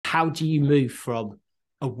how do you move from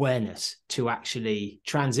awareness to actually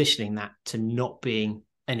transitioning that to not being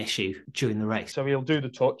an issue during the race? So he'll do the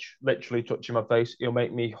touch, literally touching my face. He'll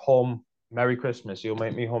make me hum Merry Christmas. He'll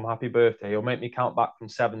make me hum Happy Birthday. He'll make me count back from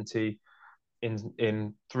 70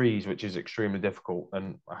 in threes, which is extremely difficult.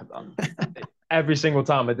 And every single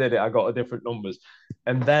time I did it, I got a different numbers.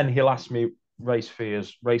 And then he'll ask me race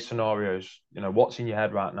fears, race scenarios, what's in your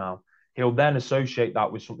head right now? He'll then associate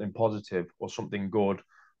that with something positive or something good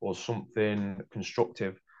or something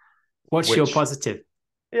constructive. What's your positive?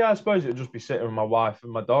 Yeah, I suppose it'd just be sitting with my wife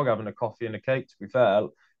and my dog having a coffee and a cake, to be fair.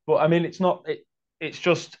 But I mean, it's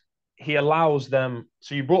just he allows them.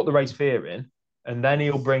 So you brought the race fear in, and then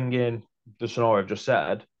he'll bring in the scenario I've just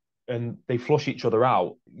said, and they flush each other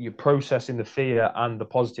out. You're processing the fear and the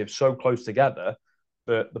positive so close together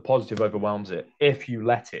that the positive overwhelms it if you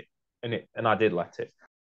let it. And I did let it.